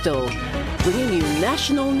Bristol, bringing you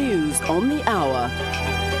national news on the hour.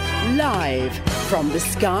 Live from the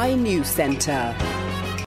Sky News Centre.